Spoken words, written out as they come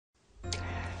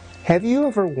Have you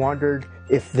ever wondered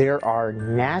if there are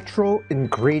natural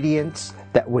ingredients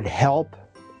that would help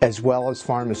as well as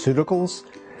pharmaceuticals?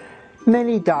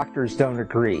 Many doctors don't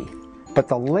agree, but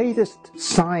the latest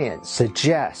science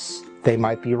suggests they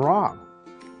might be wrong.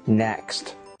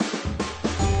 Next.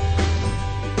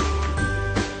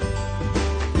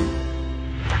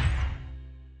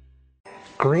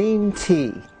 Green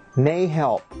tea may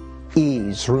help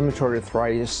ease rheumatoid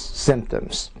arthritis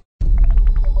symptoms.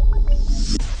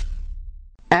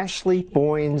 Ashley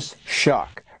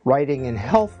Boynes-Shuck, writing in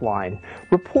Healthline,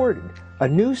 reported a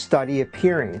new study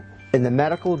appearing in the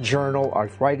medical journal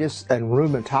Arthritis and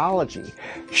Rheumatology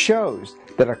shows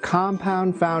that a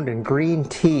compound found in green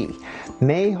tea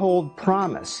may hold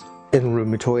promise in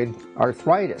rheumatoid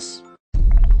arthritis.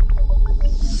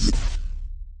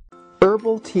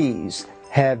 Herbal teas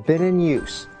have been in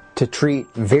use to treat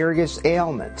various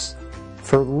ailments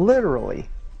for literally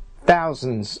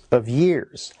thousands of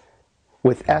years,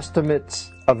 with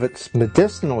estimates of its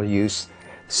medicinal use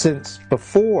since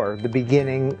before the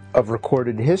beginning of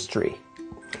recorded history.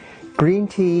 Green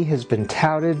tea has been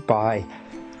touted by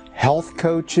health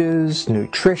coaches,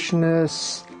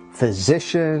 nutritionists,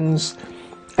 physicians,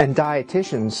 and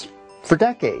dietitians for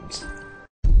decades.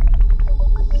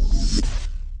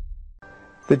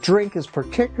 The drink is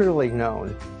particularly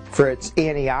known for its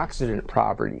antioxidant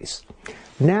properties.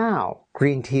 Now,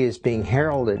 green tea is being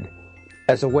heralded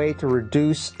as a way to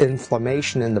reduce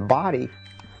inflammation in the body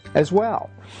as well.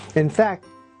 In fact,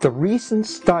 the recent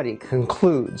study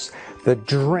concludes the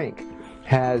drink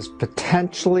has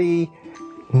potentially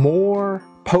more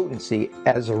potency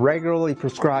as a regularly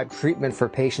prescribed treatment for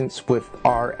patients with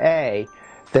RA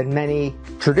than many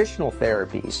traditional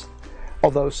therapies,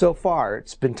 although so far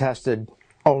it's been tested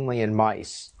only in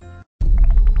mice.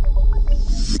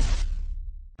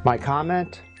 My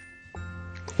comment?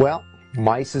 Well,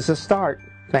 mice is a start.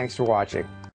 Thanks for watching.